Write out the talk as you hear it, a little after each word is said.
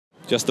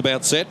Just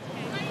about set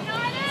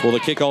for the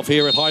kickoff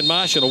here at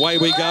Hindmarsh, and away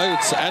we go.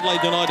 It's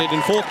Adelaide United in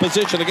 4th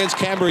position against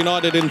Canberra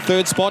United in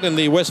 3rd spot in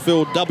the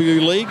Westfield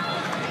W-League.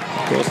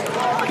 Of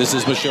course, this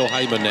is Michelle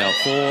Heyman now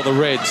for the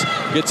Reds.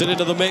 Gets it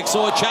into the mix.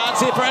 Oh, a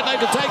chance here for Adelaide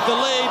to take the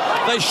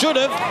lead. They should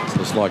have.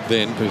 Just like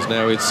then, because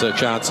now it's a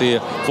chance here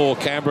for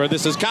Canberra.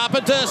 This is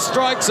Carpenter,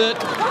 strikes it.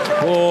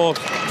 Oh,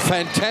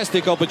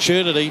 fantastic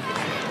opportunity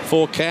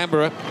for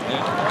Canberra.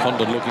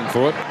 Condon looking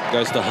for it.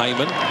 Goes to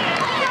Heyman.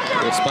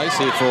 There's space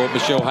here for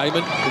Michelle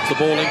Heyman. Puts the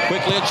ball in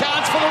quickly. A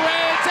chance for the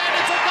Reds, and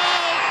it's a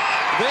goal.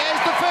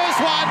 There's the first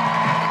one.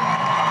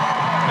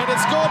 And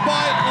it's scored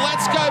by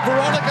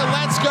Veronica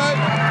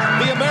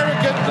Latsko, the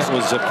American. This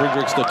was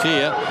Fredericks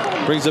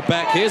Natia. Brings it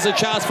back. Here's a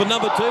chance for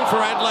number 2 for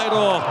Adelaide.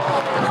 Oh,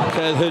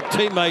 her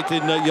teammate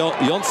in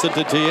Jonson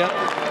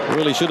Natia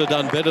really should have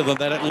done better than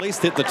that. At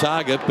least hit the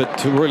target, but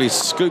to really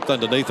scooped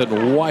underneath it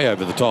and way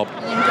over the top.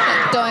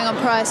 Going on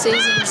prior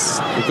seasons.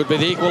 It could be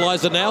the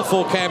equaliser now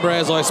for Canberra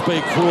as I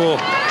speak. Oh,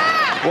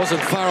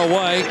 wasn't far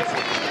away.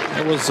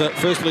 It was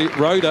firstly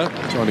Rhoda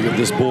trying to get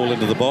this ball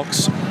into the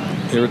box.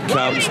 Here it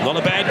comes. Not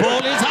a bad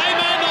ball. Here's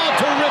Heyman. Oh,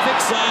 terrific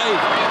save.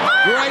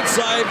 Great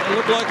save. It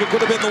looked like it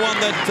could have been the one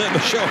that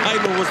Michelle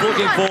Heyman was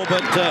looking for,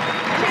 but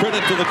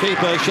credit to the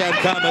keeper, Shab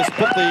Khamis,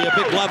 put the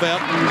big glove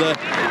out and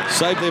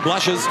saved their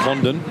blushes.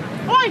 Condon,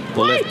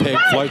 the left peg,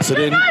 floats it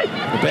in.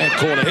 The bad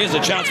corner. Here's a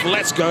chance for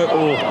Let's Go.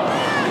 Oh.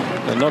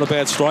 And not a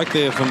bad strike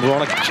there from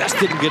Veronica. Just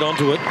didn't get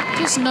onto it.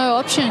 Just no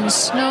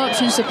options. No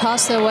options to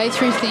pass their way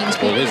through things.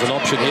 Well, there's an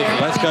option here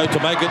for Let's Go to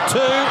make it 2.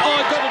 Oh,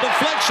 it got a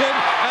deflection,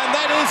 and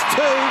that is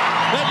 2.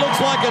 That looks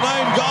like an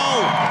own goal.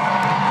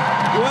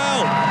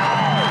 Well,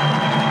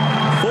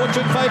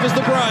 fortune favours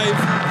the brave.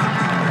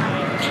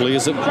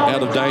 Clears it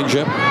out of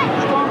danger.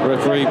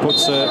 Referee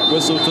puts a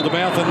whistle to the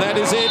mouth, and that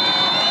is it.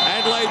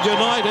 Adelaide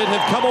United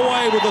have come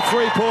away with the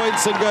 3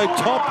 points and go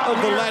top of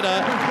the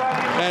ladder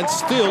and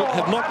still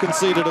have not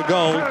conceded a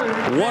goal.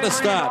 What a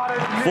start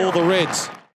for the Reds.